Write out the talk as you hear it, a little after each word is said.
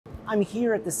I'm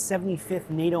here at the 75th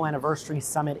NATO Anniversary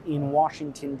Summit in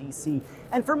Washington, D.C.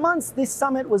 And for months, this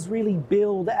summit was really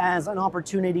billed as an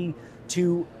opportunity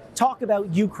to talk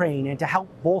about Ukraine and to help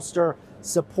bolster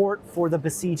support for the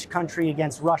besieged country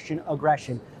against Russian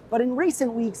aggression. But in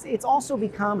recent weeks, it's also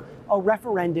become a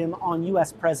referendum on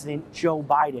U.S. President Joe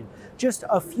Biden. Just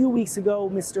a few weeks ago,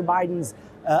 Mr. Biden's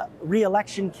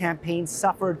re-election campaign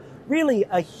suffered really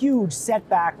a huge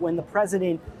setback when the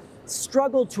president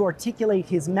struggled to articulate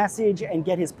his message and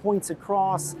get his points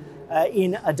across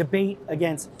in a debate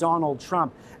against Donald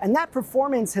Trump. And that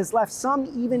performance has left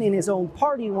some, even in his own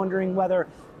party, wondering whether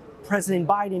President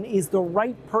Biden is the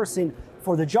right person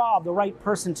for the job, the right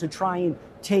person to try and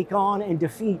take on and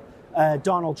defeat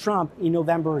Donald Trump in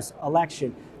November's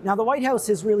election. Now, the White House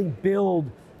has really billed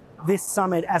this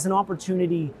summit as an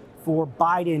opportunity for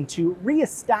Biden to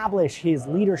reestablish his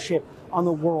leadership on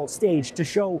the world stage, to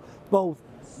show both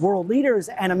world leaders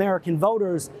and American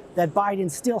voters that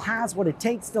Biden still has what it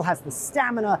takes, still has the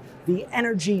stamina, the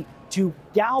energy to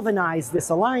galvanize this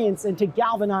alliance and to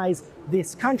galvanize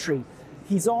this country.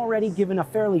 He's already given a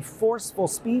fairly forceful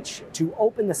speech to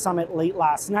open the summit late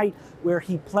last night, where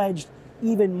he pledged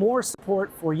even more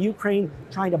support for Ukraine,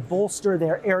 trying to bolster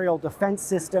their aerial defense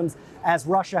systems as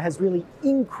Russia has really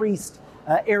increased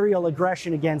aerial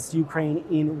aggression against Ukraine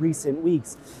in recent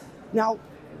weeks. Now,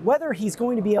 whether he's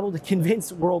going to be able to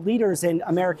convince world leaders and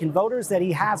American voters that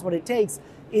he has what it takes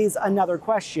is another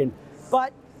question.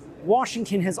 But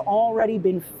Washington has already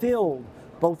been filled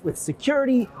both with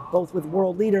security, both with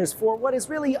world leaders, for what is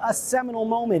really a seminal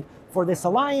moment for this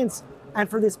alliance and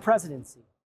for this presidency.